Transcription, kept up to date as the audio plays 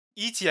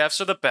ETFs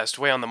are the best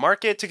way on the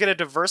market to get a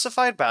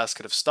diversified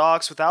basket of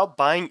stocks without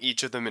buying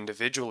each of them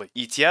individually.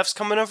 ETFs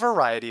come in a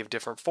variety of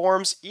different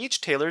forms, each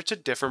tailored to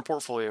different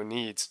portfolio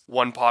needs.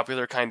 One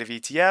popular kind of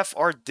ETF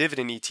are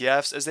dividend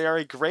ETFs, as they are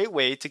a great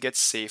way to get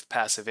safe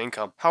passive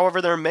income.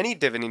 However, there are many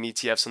dividend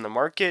ETFs in the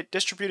market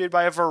distributed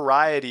by a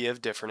variety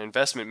of different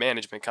investment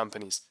management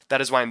companies.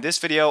 That is why in this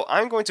video,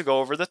 I'm going to go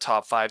over the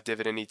top 5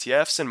 dividend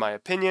ETFs in my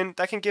opinion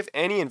that can give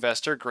any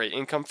investor great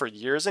income for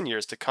years and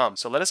years to come.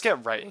 So let us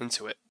get right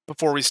into it.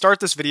 Before we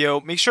start this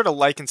video, make sure to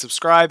like and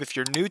subscribe if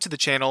you're new to the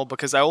channel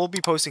because I will be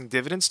posting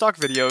dividend stock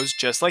videos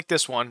just like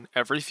this one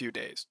every few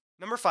days.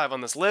 Number 5 on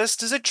this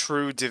list is a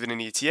true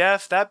dividend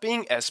ETF, that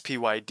being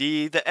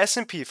SPYD, the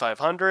S&P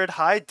 500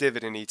 High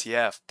Dividend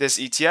ETF. This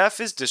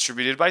ETF is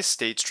distributed by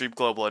State Street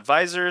Global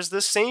Advisors,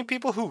 the same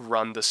people who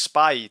run the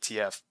SPY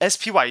ETF.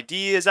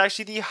 SPYD is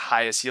actually the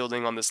highest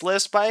yielding on this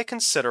list by a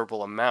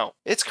considerable amount.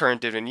 Its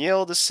current dividend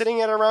yield is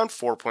sitting at around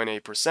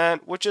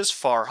 4.8%, which is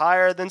far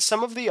higher than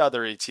some of the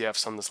other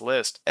ETFs on this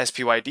list.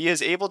 SPYD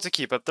is able to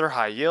keep up their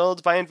high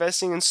yield by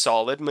investing in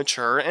solid,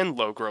 mature, and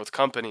low-growth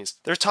companies.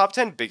 Their top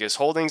 10 biggest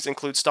holdings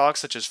include stocks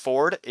such as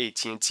Ford,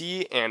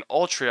 AT&T, and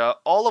Altria,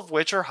 all of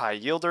which are high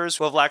yielders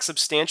who have lacked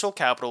substantial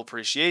capital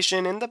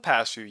appreciation in the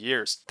past few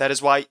years. That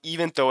is why,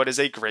 even though it is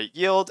a great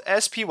yield,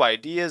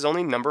 SPYD is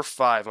only number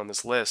 5 on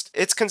this list.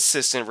 Its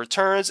consistent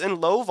returns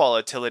and low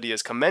volatility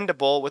is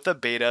commendable with a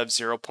beta of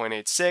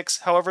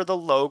 0.86, however the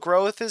low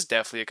growth is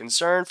definitely a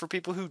concern for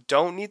people who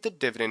don't need the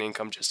dividend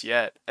income just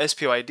yet.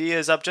 SPYD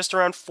is up just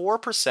around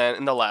 4%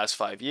 in the last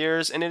 5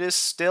 years, and it is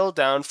still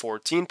down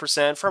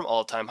 14% from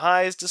all-time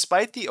highs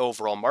despite the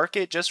overall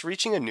market just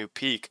reaching a new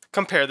peak.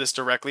 Compare this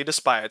directly to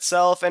SPY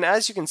itself, and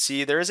as you can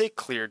see, there is a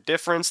clear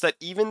difference that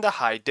even the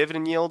high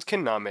dividend yield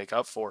cannot make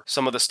up for.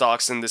 Some of the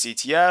stocks in this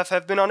ETF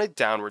have been on a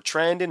downward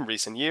trend in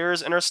recent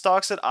years and are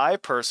stocks that I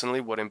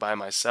personally wouldn't buy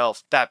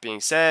myself. That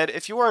being said,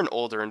 if you are an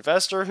older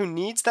investor who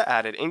needs the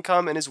added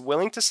income and is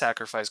willing to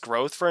sacrifice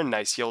growth for a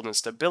nice yield and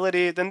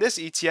stability, then this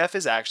ETF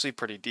is actually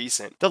pretty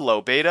decent. The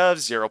low beta of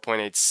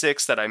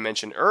 0.86 that I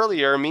mentioned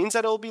earlier means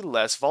that it will be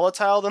less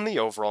volatile than the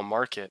overall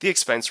market. The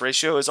expense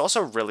ratio is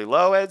also really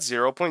low at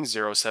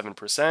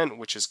 0.07%,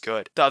 which is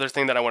good. The other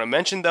thing that I want to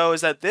mention though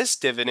is that this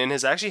dividend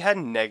has actually had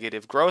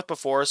negative growth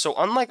before, so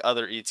unlike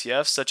other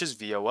ETFs such as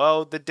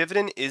VOO, the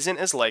dividend isn't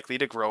as likely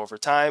to grow over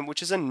time,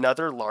 which is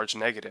another large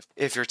negative.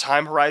 If your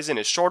time horizon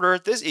is shorter,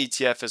 this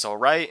ETF is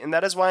alright, and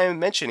that is why I'm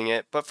mentioning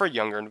it, but for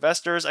younger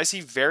investors, I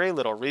see very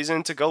little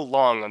reason to go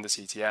long on this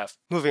ETF.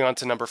 Moving on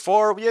to number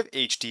 4, we have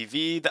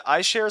HDV, the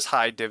iShares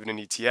High Dividend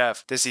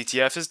ETF. This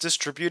ETF is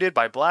distributed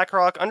by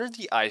BlackRock under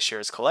the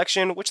iShares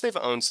collection, which they've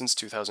owned since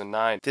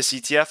 2009. This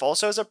ETF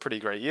also has a pretty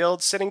great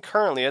yield, sitting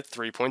currently at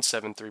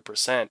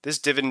 3.73%. This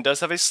dividend does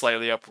have a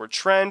slightly upward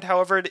trend,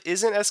 however it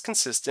isn't as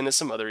consistent as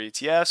some other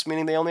ETFs,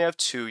 meaning they only have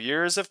 2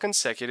 years of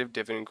consecutive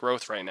dividend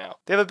growth right now.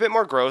 They have a bit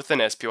more growth than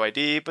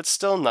SPYD, but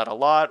still not a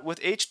lot, with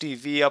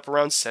HDV up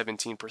around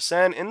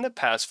 17% in the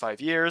past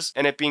 5 years,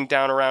 and it being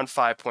down around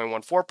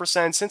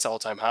 5.14% since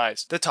all-time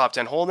highs. The top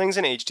 10 holdings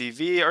in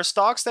HDV are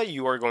stocks that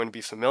you are going to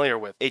be familiar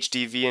with.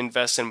 HDV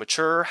invests in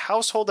mature,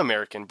 household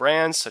American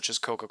brands such as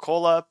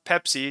Coca-Cola,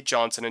 Pepsi,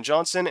 Johnson &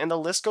 Johnson, and the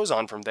list goes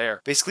on from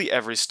there. Basically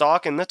every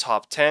stock in the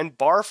top 10,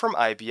 bar from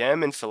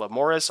IBM and Philip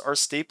Morris, are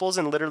staples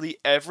in literally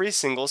every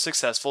single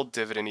successful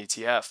dividend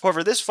ETF.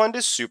 However, this fund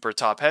is super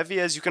top heavy,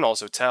 as you can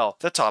also tell.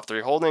 The top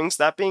 3 holdings,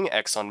 that being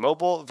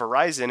ExxonMobil,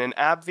 Verizon, and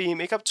AbbVie,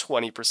 make up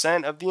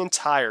 20% of the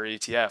entire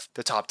ETF.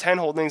 The top 10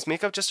 holdings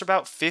make up just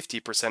about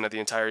 50% of the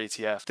entire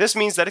ETF. This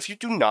means that if you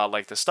do not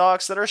like the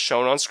stocks that are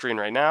shown on screen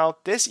right now,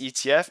 this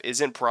ETF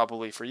isn't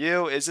probably for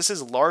you, as this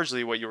is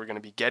largely what you are going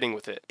to be getting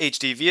with it.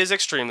 HDV is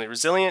extremely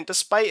resilient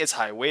despite its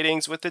high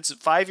weightings, with its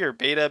 5-year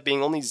beta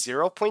being only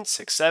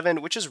 0.67,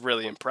 which is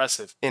really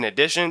impressive. In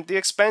addition, the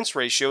expense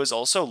ratio is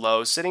also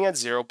low, sitting at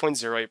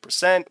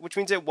 0.08%, which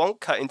means it won't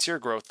cut into your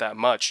growth that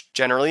much.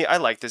 Generally, I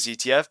like this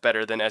ETF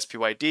better than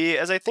SPYD,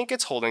 as I think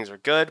its holdings are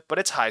good, but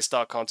its high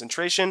stock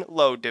concentration,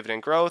 low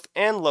dividend growth,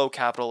 and low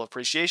capital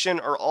appreciation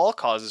are all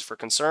causes for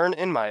concern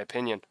in my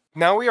opinion.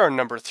 Now we are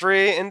number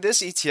 3, and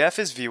this ETF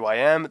is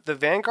VYM, the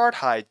Vanguard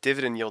High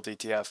Dividend Yield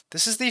ETF.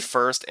 This is the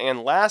first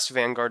and last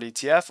Vanguard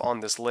ETF on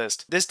this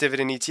list. This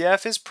dividend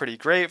ETF is pretty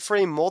great for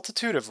a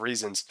multitude of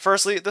reasons.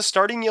 Firstly, the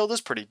starting yield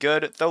is pretty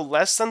good, though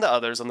less than the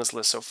others on this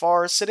list so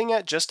far, sitting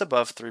at just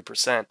above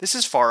 3%. This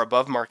is far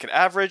above market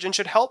average and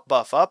should help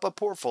buff up a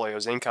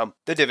portfolio's income.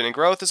 The dividend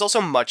growth is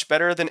also much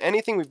better than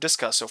anything we've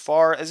discussed so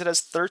far, as it has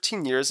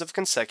 13 years of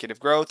consecutive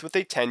growth with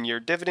a 10-year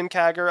dividend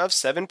CAGR of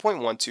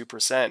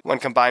 7.12%. When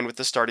combined with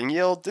the starting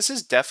yield, this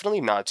is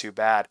definitely not too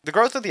bad. The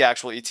growth of the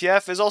actual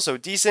ETF is also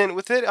decent,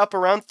 with it up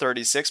around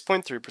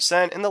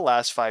 36.3% in the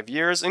last 5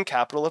 years in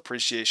capital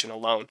appreciation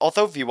alone.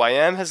 Although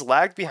VYM has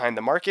lagged behind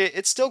the market,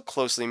 it still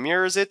closely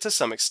mirrors it to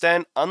some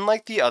extent,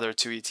 unlike the other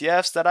 2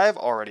 ETFs that I have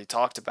already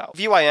talked about.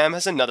 VYM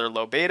has another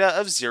low beta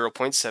of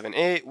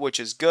 0.78, which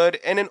is good,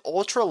 and an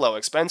ultra low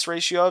expense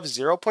ratio of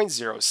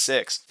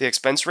 0.06. The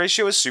expense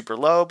ratio is super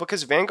low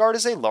because Vanguard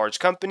is a large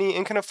company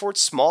and can afford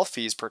small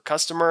fees per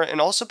customer, and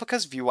also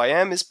because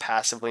VYM is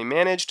passively conservatively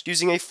managed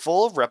using a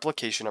full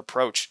replication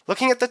approach.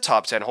 Looking at the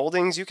top 10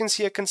 holdings, you can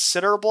see a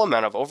considerable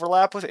amount of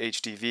overlap with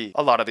HDV.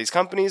 A lot of these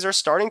companies are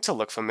starting to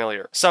look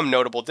familiar. Some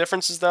notable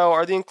differences, though,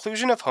 are the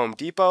inclusion of Home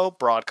Depot,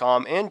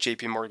 Broadcom, and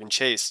JPMorgan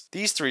Chase.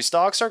 These three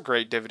stocks are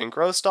great dividend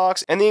growth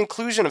stocks, and the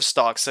inclusion of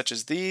stocks such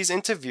as these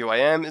into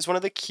VIM is one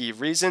of the key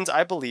reasons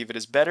I believe it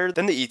is better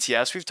than the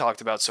ETFs we've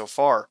talked about so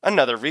far.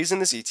 Another reason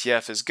this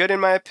ETF is good in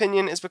my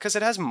opinion is because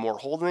it has more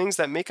holdings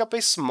that make up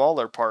a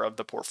smaller part of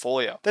the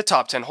portfolio. The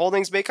top 10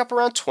 holdings make up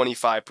around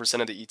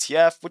 25% of the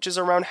ETF, which is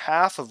around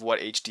half of what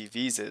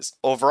HDV's is.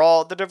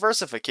 Overall, the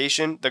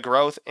diversification, the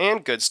growth,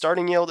 and good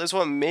starting yield is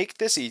what make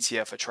this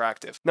ETF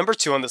attractive. Number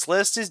 2 on this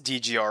list is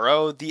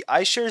DGRO, the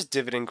iShares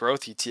Dividend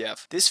Growth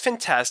ETF. This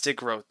fantastic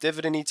growth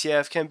dividend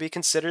ETF can be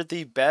considered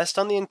the best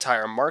on the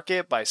entire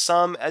market by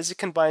some, as it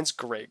combines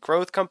great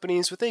growth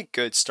companies with a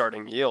good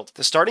starting yield.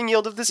 The starting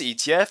yield of this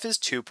ETF is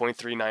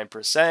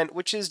 2.39%,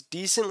 which is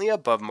decently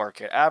above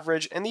market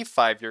average, and the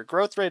 5-year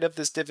growth rate of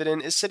this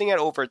dividend is sitting at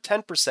over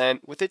 10%,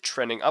 with it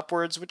trending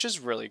upwards, which is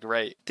really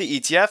great. The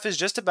ETF is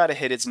just about to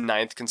hit its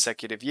 9th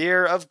consecutive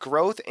year of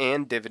growth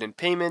and dividend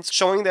payments,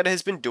 showing that it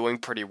has been doing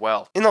pretty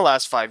well. In the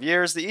last 5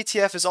 years, the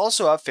ETF is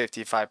also up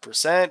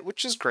 55%,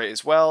 which is great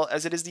as well,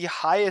 as it is the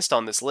highest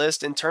on this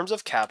list in terms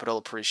of capital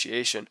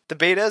appreciation. The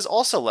beta is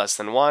also less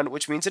than 1,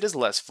 which means it is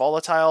less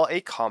volatile,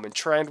 a common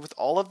trend with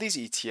all of these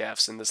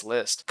ETFs in this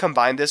list.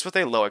 Combine this with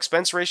a low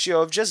expense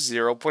ratio of just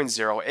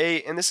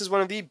 0.08, and this is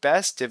one of the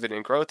best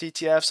dividend growth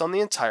ETFs on the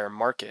entire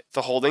market.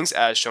 The holdings,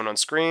 as shown on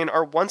screen,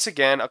 are once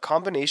again a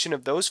combination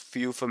of those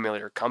few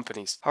familiar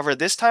companies. However,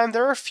 this time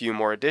there are a few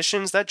more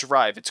additions that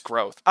drive its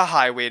growth. A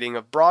high weighting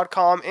of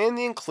Broadcom and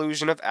the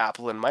inclusion of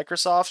Apple and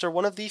Microsoft are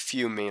one of the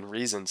few main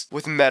reasons.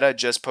 With Meta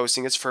just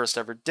posting its first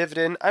ever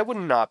dividend, I would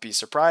not be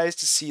surprised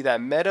to see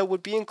that Meta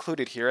would be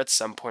included here at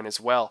some point as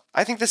well.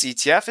 I think this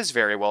ETF is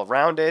very well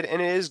rounded,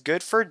 and it is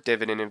good for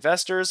dividend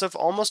investors of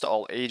almost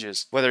all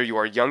ages. Whether you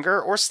are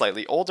younger or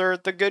slightly older,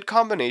 the good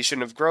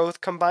combination of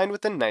growth combined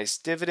with a nice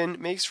dividend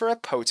makes for a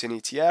potent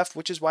ETF,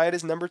 which is why it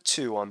is number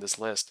 2 on this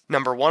list.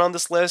 Number 1 on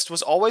this list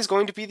was always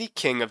going to be the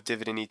king of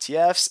dividend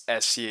ETFs,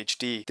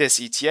 SCHD. This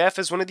ETF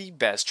is one of the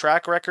best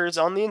track records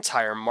on the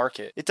entire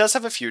market. It does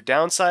have a few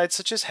downsides,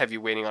 such as heavy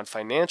weighting on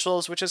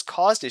financials, which has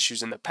caused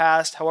issues in the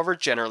past. However,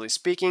 generally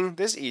speaking,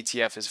 this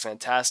ETF is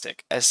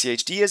fantastic.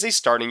 SCHD has a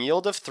starting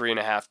yield of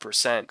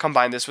 3.5%.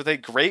 Combine this with a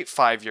great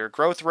 5-year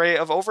growth rate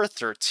of over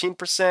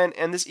 13%,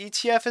 and this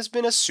ETF has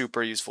been a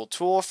super useful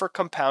tool for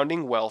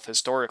compounding wealth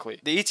historically.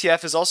 The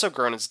ETF has also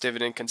grown its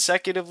dividend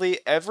consecutively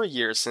every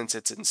year since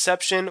its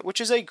inception,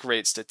 which is a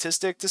great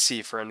statistic to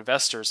see for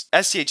investors.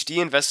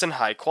 SCHD invests in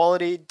high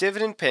quality,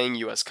 dividend paying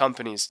US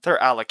companies.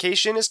 Their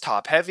allocation is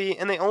top heavy,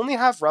 and they only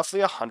have roughly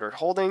 100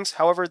 holdings.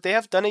 However, they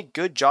have done a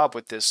good job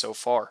with this so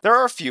far. There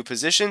are a few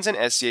positions in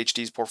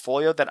SCHD's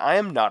portfolio that I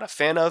am not a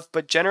fan of,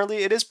 but generally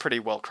it is pretty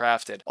well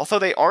crafted. Although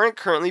they aren't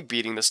currently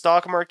beating the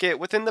stock market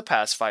within the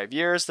past 5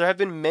 years, there have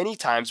been many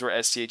times where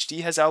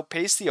SCHD has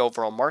outpaced the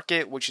overall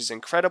market, which is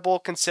incredible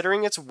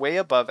considering its way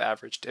above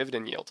average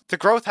dividend yield. The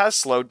growth has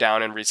slowed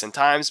down in recent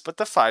times, but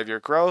the 5-year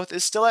growth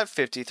is still at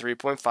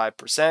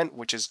 53.5%,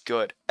 which is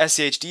good.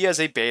 SCHD has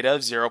a beta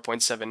of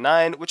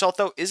 0.79, which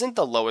although isn't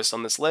the lowest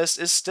on this list,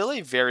 is still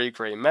a very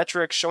great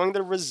metric showing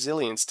their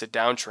resilience to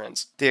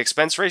downtrends. The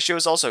expense ratio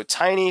is also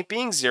tiny,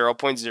 being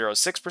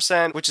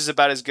 0.06%, which is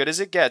about as good as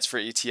it gets for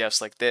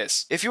ETFs like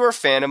this. If you are a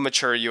fan of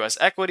mature US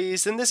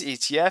equities, then this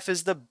ETF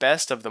is the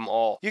best of them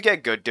all. You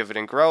get good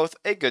dividend growth,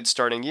 a good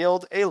starting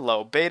yield, a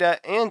low beta,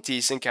 and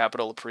decent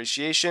capital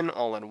appreciation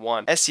all in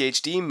one.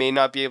 SCHD may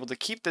not be able to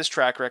keep this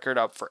track record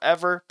up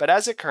forever, but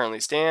as it currently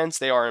stands,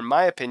 they are in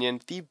my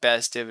opinion the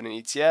best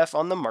dividend ETF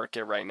on the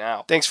market right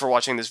now. Thanks for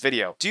watching this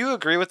video. Do you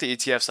agree with the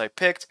ETFs I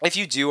picked? If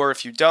you do or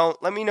if you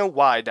don't, let me know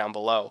why down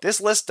below.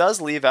 This list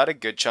does leave out a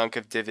good chunk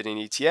of dividend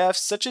ETFs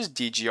such as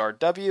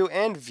DGRW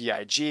and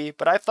VIG,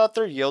 but I thought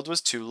their yield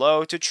was too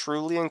low to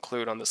truly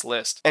include on this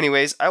list.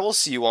 Anyways, I will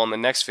see you all in the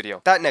next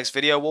video. That next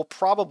video will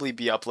probably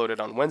be uploaded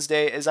on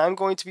Wednesday, as I'm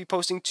going to be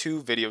posting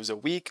 2 videos a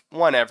week,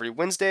 one every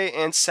Wednesday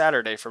and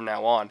Saturday from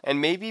now on,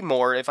 and maybe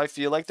more if I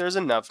feel like there's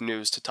enough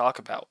news to talk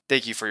about.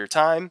 Thank you for your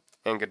time,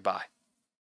 and goodbye.